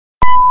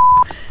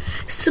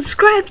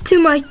subscribe to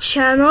my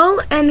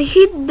channel and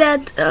hit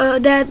that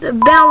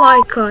bell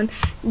icon.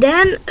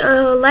 Then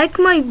like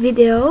my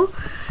video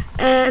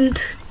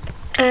and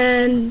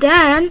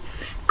then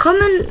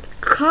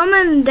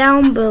comment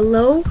down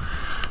below.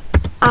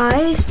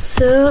 I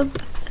subscribe,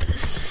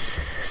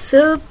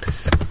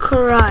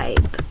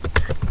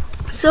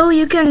 so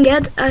you can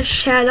get a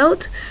shout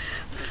out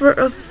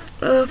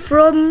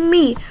from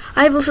me.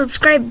 I will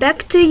subscribe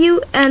back to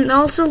you and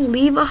also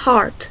leave a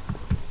heart.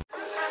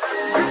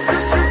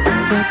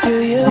 What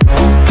do you?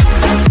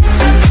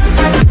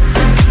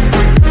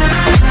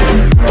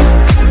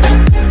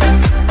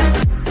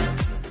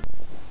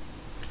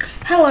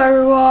 Hello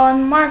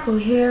everyone, Marco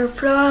here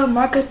from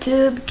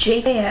MarcoTube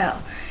JL,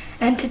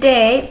 and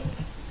today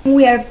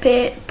we are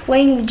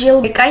playing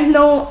Jailbreak. I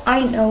know, I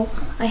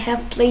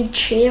have played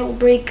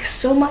Jailbreak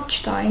so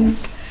much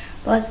times,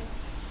 but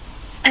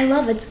I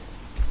love it.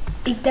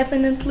 I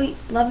definitely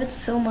love it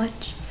so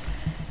much.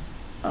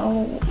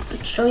 Oh,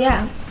 so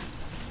yeah.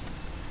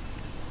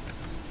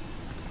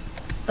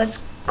 Let's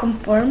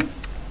confirm.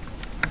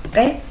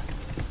 Okay,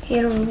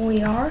 here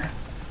we are.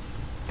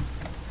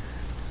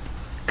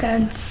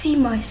 Can't see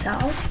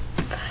myself.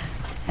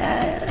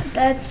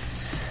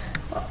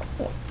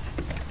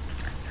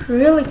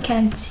 Really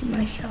can't see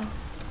myself.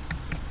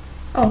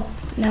 Oh,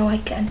 now I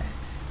can.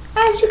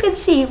 As you can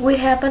see, we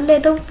have a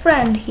little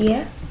friend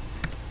here.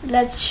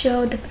 Let's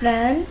show the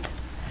friend.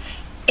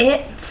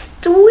 It's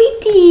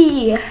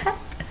Tweety.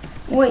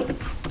 Wait.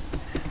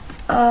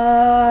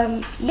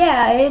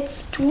 Yeah,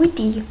 it's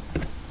Tweety.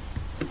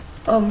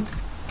 I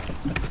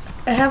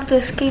have to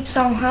escape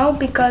somehow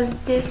because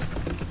this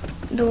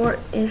door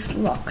is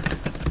locked.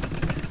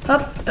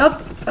 Up.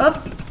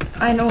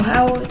 I know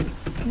how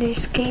the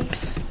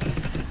escapes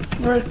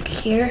work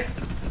here.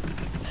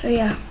 So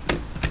yeah.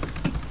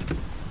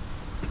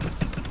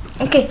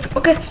 Okay.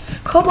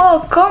 Come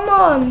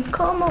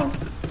on.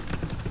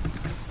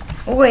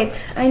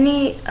 Wait, I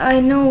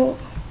know.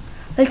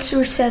 Let's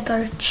reset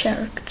our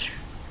character.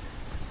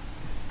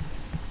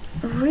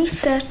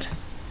 Reset.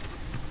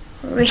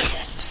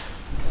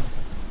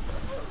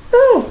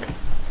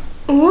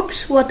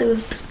 Oops, what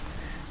oops?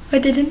 I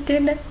didn't do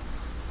that.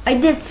 I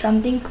did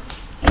something.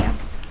 Yeah.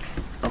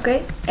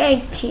 Okay.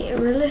 80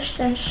 release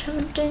and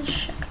 17.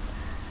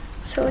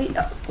 So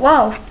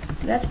wow,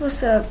 that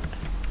was a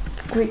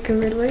quick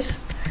release.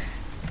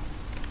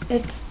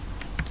 It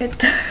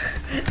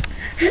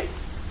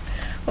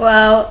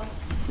wow,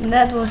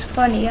 that was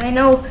funny. I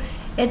know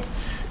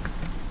it's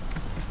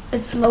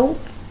low,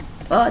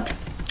 but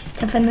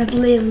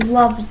definitely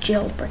love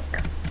Jailbreak.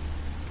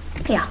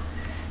 Yeah.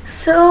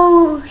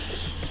 So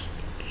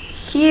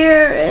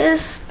here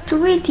is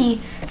Tweety.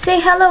 Say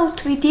hello,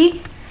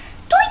 Tweety.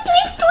 Tweet.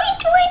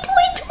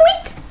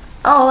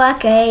 Oh,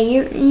 okay.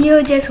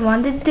 You just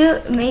wanted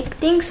to make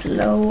things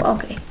slow.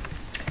 Okay.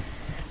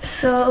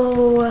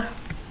 So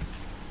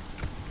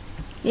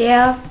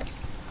yeah.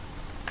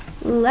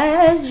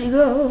 Let's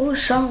go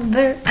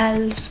somewhere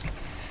else.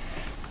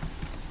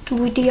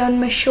 Tweety on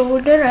my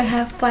shoulder. I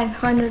have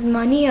 500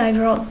 money. I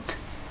wrote.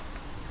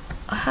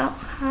 How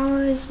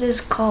is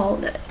this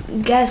called?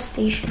 Gas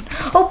station.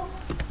 Oh,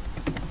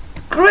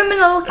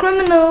 criminal.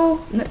 No,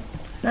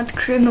 not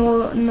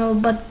criminal. No,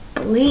 but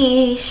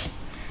police.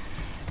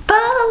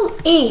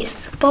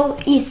 Please.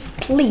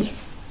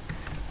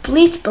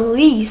 Please,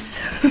 police.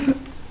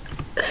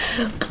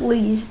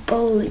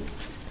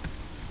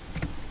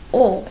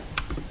 Oh,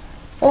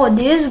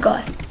 this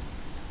guy.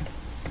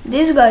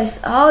 This guy's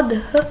out.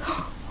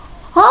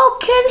 How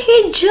can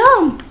he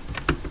jump?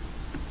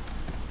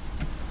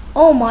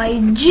 Oh my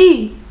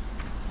G.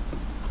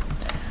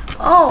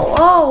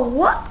 Oh,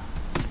 what?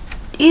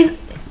 Is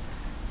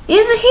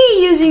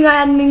he using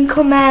admin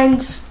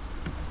commands?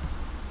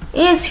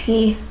 Is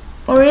he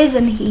or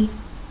isn't he?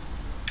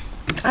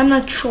 I'm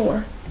not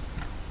sure.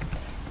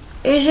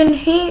 Isn't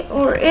he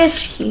or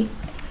is he?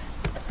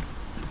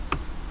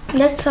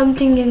 That's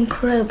something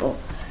incredible.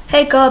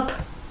 Hey, cup.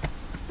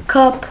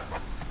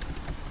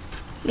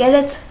 Get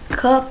it?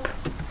 Cup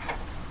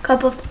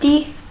of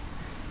tea.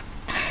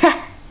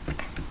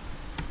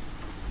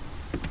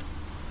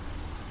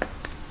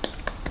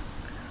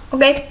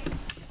 Okay,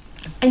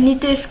 I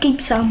need to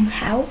escape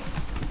somehow.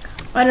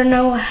 I don't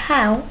know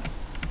how.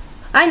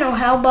 I know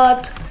how,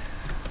 but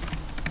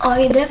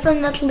I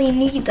definitely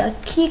need a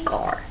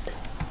keycard.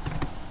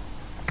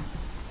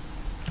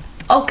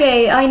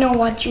 Okay, I know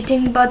what you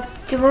think, but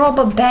to rob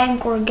a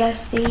bank or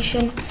gas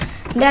station,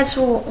 that's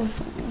for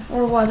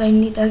what I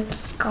need a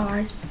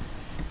keycard.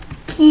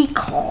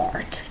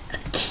 A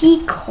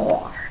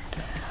keycard.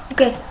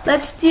 Okay,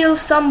 let's steal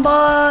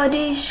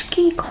somebody's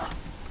keycard.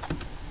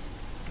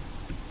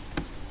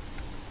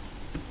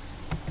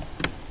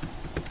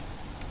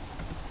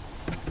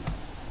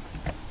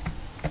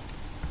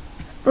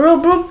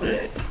 Bro,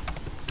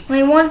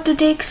 I want to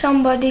take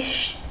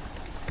somebody's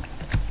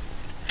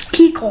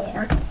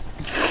keycard.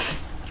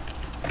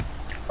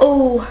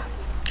 Oh,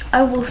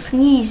 I will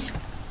sneeze.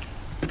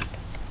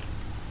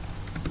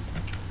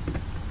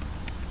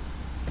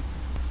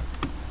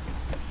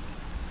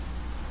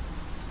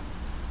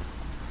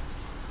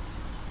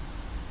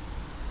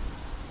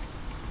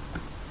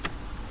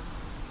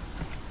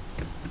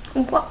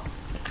 What?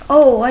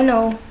 Oh, I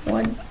know.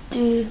 What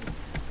do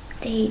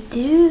they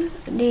do?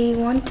 They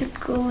want to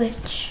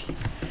glitch.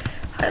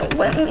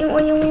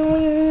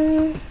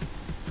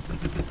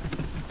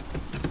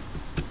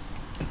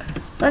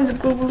 Let's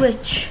go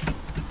glitch.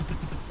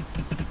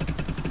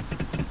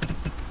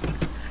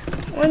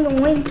 When the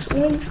wins.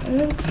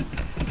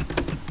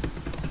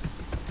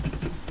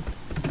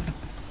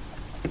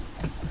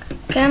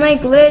 Can I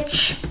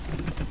glitch?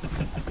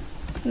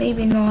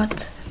 Maybe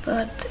not,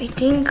 but I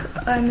think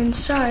I'm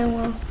inside.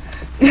 Well,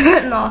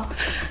 no.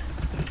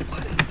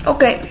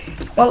 Okay.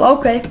 Well,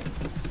 okay.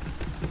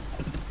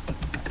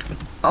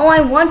 Oh,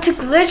 I want to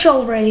glitch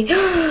already.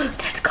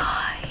 That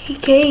guy, he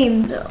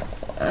came though,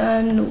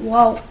 and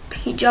wow,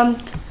 he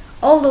jumped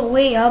all the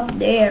way up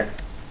there.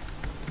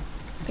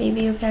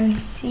 Maybe you can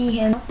see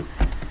him.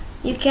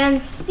 You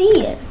can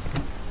see it.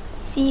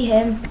 See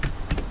him.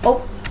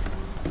 Oh.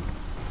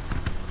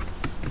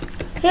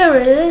 Here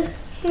it is.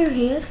 Here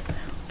he is.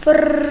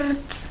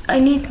 I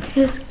need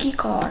his key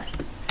card.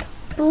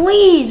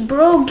 Please,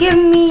 bro, give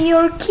me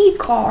your key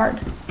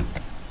card.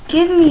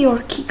 Give me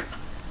your key card.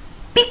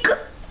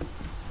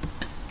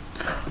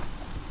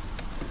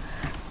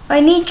 I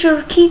need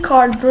your key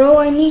card, bro.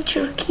 I need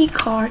your key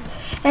card.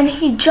 And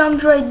he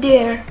jumped right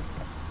there.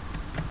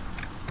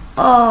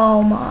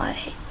 Oh my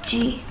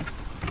G.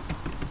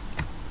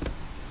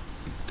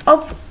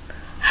 Oh,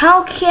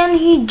 how can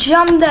he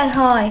jump that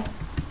high?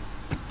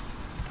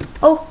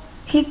 Oh,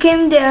 he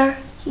came there.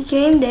 He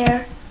came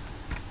there.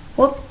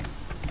 Whoop.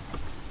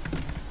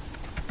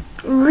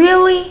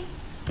 Really?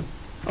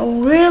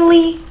 Oh,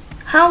 really?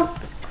 How?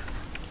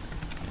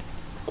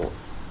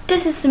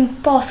 This is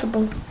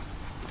impossible.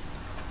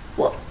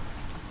 What?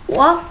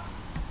 What?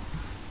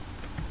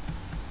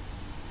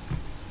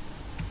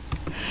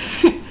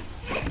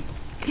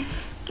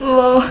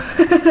 Whoa.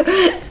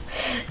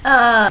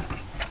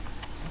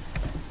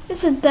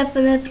 This is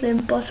definitely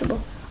impossible.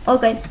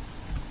 Okay.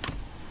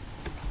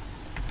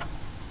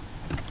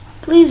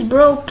 Please,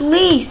 bro,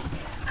 please.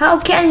 How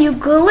can you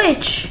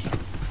glitch?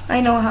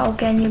 I know how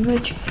can you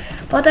glitch,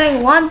 but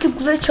I want to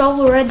glitch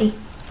already.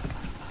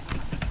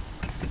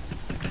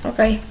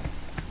 Okay.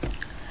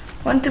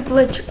 Want to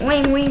glitch.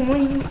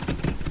 Wing.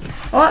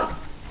 What?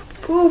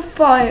 Who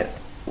fired?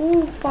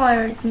 Who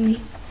fired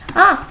me?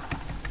 Ah.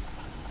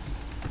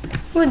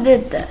 Who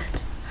did that?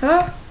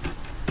 Huh?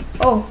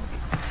 Oh.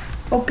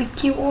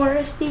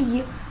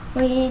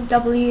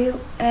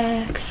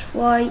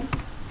 OPQRSTUWXY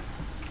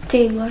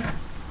Taylor.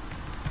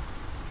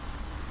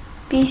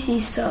 PC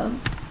sub.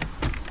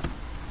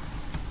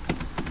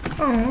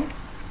 Oh.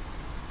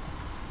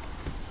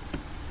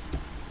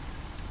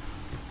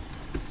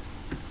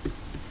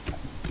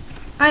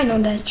 I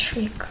know that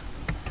trick.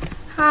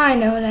 I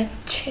know that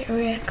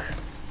trick.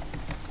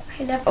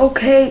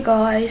 Okay,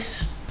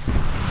 guys.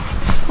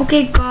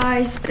 Okay,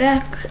 guys,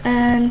 back,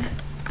 and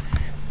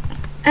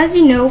as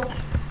you know,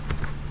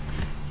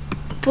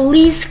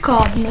 police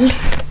caught me.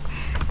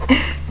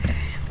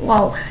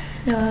 Wow,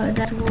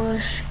 that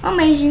was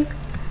amazing.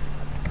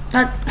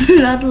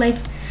 Not like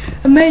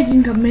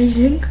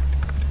amazing.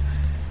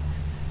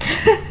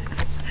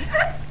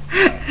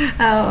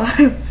 Oh.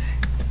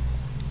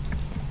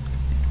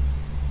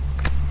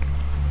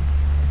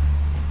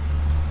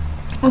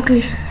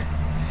 Okay.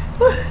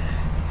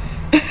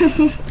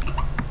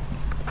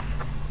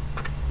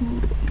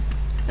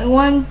 I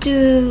want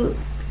to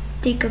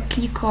take a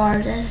key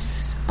card,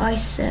 as I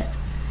said.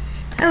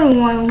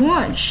 Everyone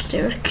wants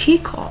their key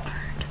card.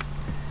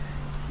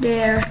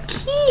 Their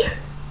key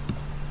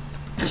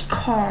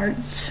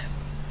cards.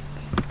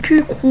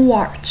 Key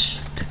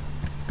cards.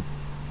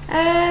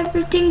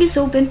 Everything is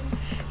open.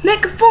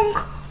 Make a phone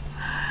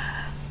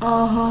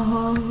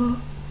call.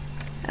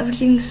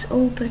 Everything's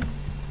open.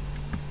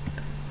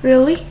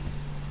 Really?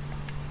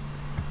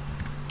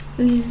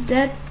 Is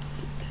that?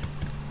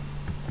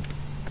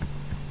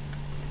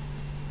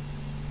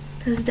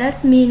 Does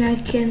that mean I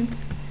can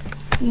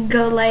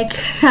go like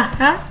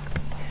haha?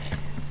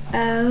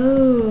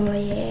 Oh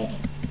yeah.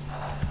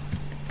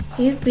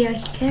 Maybe I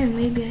can,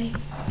 maybe I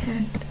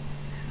can't.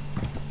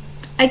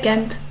 I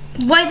can't.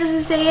 Why does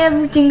it say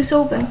everything's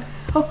open?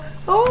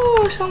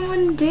 Oh,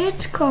 someone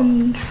did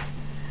come.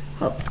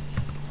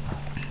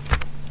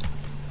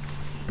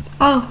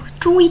 Oh,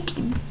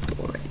 Tweety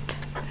board.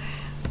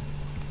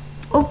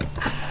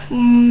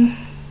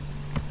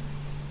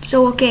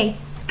 So okay,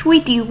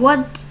 Tweety,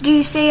 what do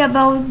you say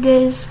about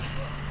this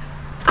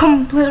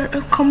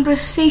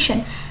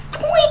conversation?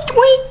 Tweet.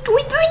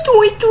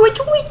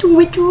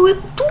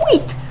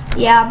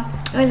 Yeah,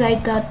 as I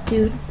thought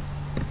too.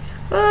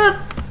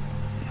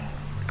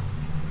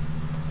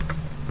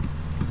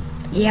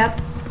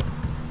 Yep.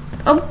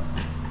 Oh.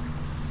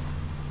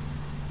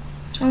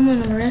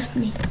 Someone arrest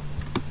me.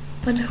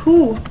 But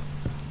who?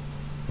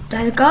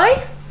 That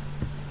guy?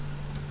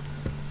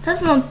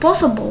 That's not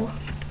possible.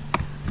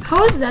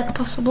 How is that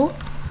possible?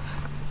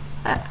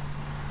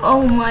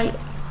 Oh my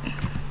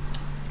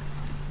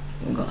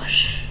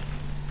gosh.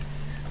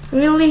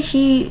 Really?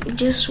 He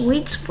just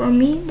waits for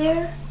me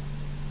there?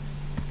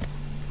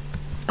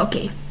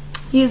 Okay,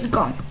 he's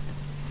gone.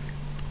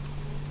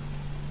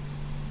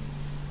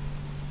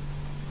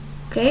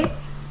 Okay.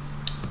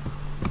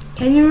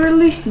 Can you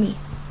release me?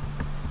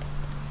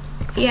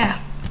 Yeah.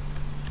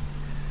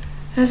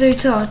 As I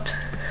thought.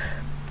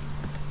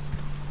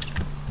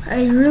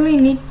 I really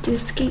need to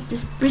escape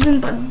this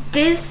prison, but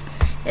this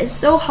is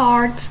so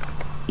hard.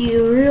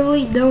 You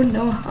really don't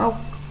know how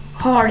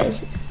hard it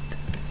is.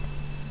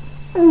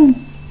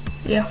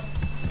 Yeah.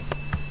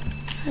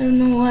 I don't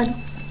know what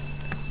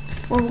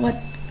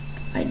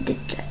I did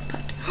that,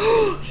 but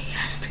he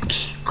has the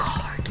key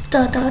card.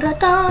 Da da da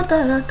da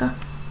da da da.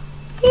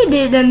 He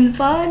didn't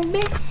find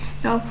me.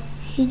 No,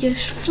 he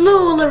just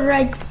flew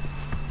right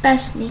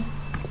past me.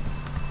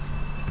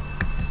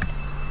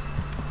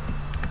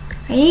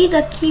 I need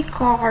a key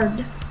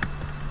card.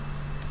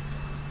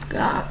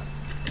 God,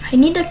 I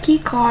need a key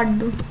card,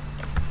 bro.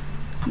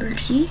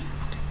 Mercy.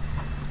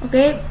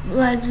 Okay,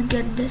 let's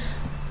get this.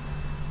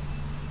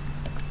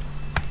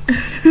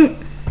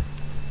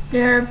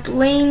 They're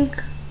playing.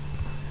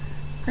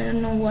 I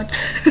don't know what.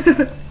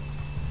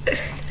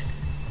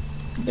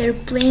 They're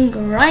playing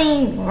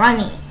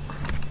running.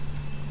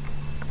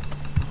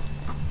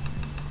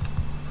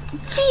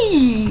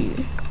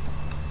 Gee.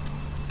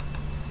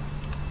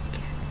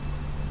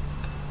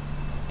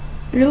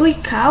 Really,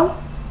 cow?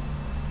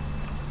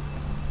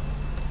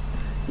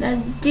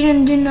 That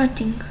didn't do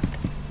nothing.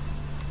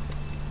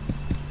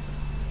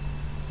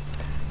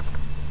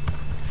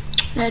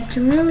 That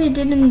really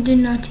didn't do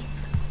nothing.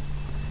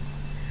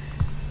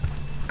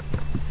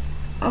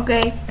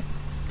 Okay.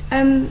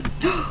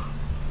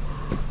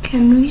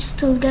 Can we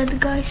steal that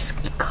guy's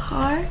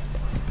card?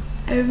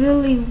 I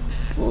really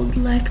would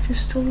like to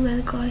steal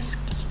that guy's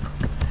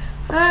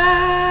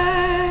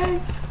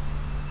card.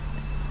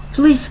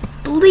 Please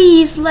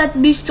let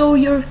me steal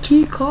your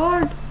key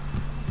card.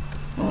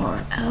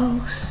 Or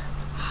else.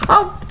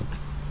 Oh!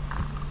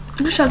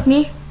 You shot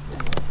me.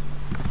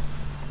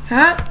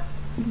 Huh?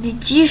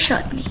 Did you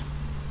shot me?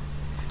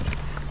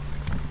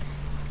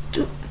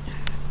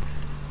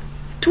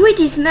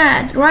 Tweety's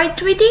mad, right,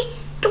 Tweety?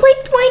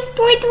 Tweet.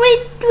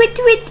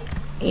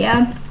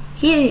 Yeah,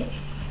 he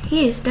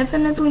is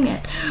definitely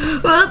mad.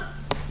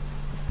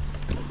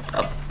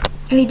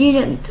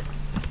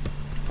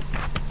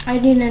 I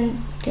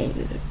didn't take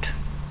it.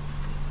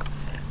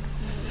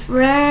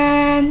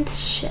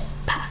 Friendship.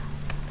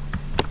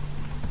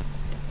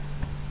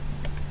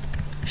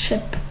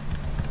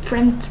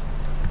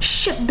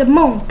 Friendship the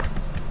mob.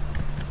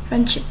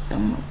 Friendship the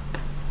mob.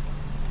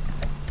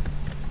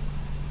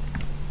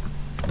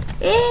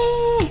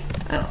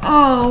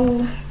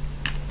 Oh,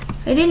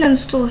 I didn't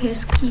steal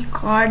his key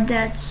card.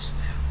 That's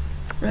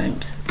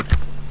right.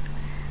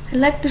 I'd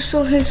like to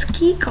steal his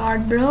key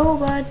card, bro,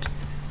 but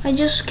I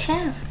just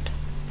can't.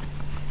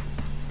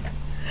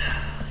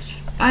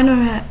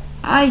 I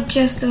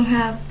just don't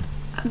have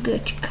a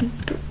good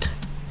computer.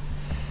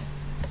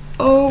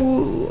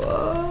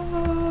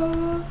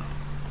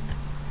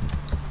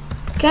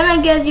 Can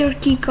I get your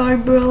key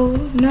card, bro?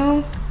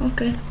 No?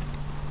 Okay.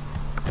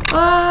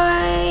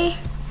 Bye.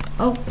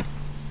 Oh.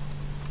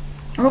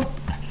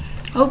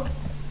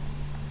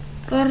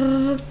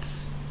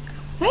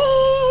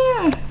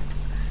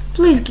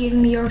 Please give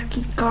me your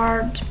key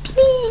card,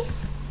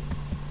 please.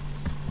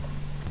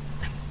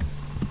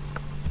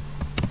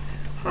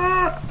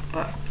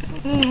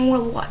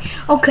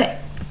 Okay,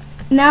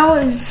 now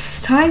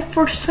it's time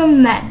for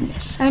some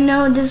madness. I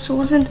know this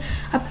wasn't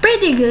a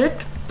pretty good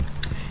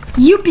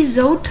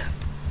episode.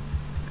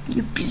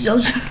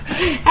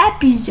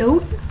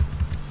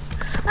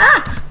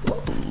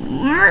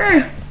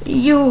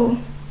 You.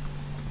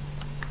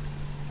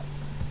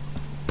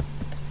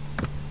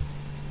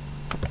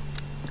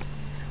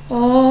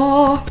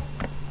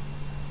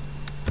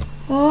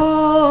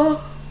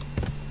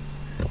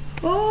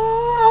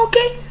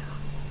 Okay.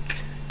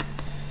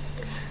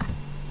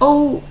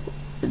 Oh,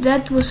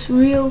 that was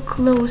real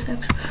close,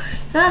 actually.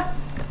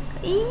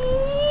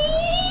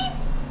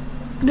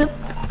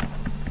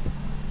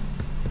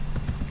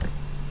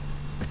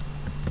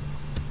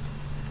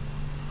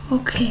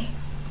 Okay.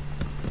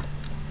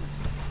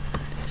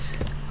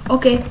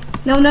 Okay.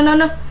 No.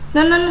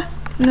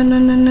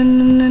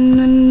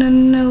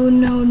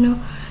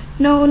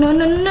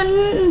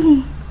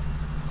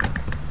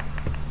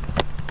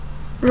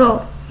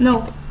 Bro,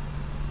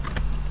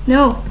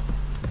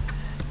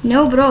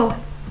 no, bro.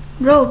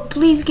 Bro,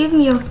 please give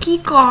me your key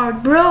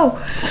card, bro.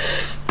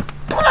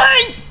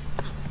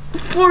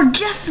 For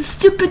just a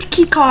stupid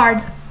key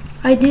card,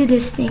 I do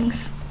these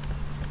things.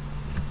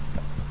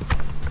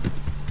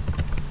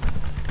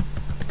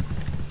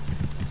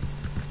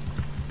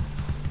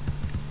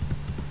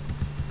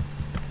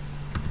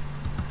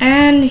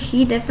 And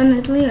he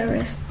definitely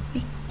arrested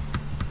me.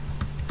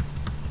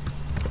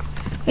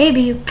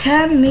 Maybe you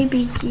can,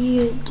 maybe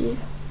you do.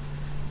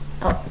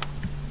 Oh.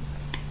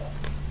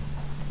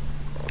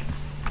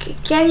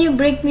 Can you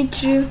break me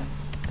through?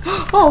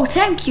 Oh,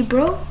 thank you,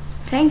 bro.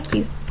 Thank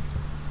you.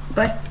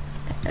 But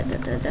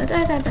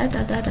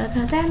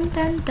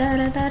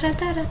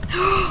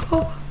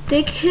oh,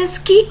 take his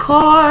key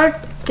card.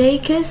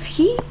 Take his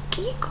key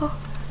card.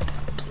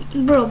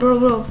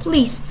 Bro,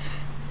 please.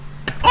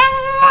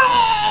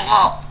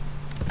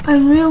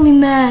 I'm really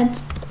mad.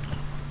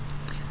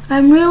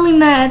 I'm really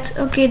mad.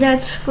 Okay,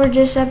 that's for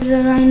this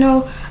episode. I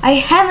know I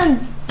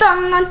haven't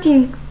done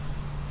nothing.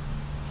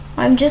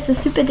 I'm just a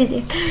stupid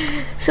idiot.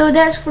 So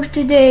that's for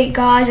today,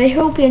 guys. I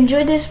hope you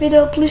enjoyed this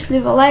video. Please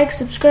leave a like,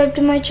 subscribe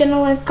to my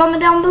channel, and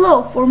comment down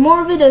below for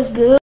more videos.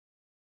 Good.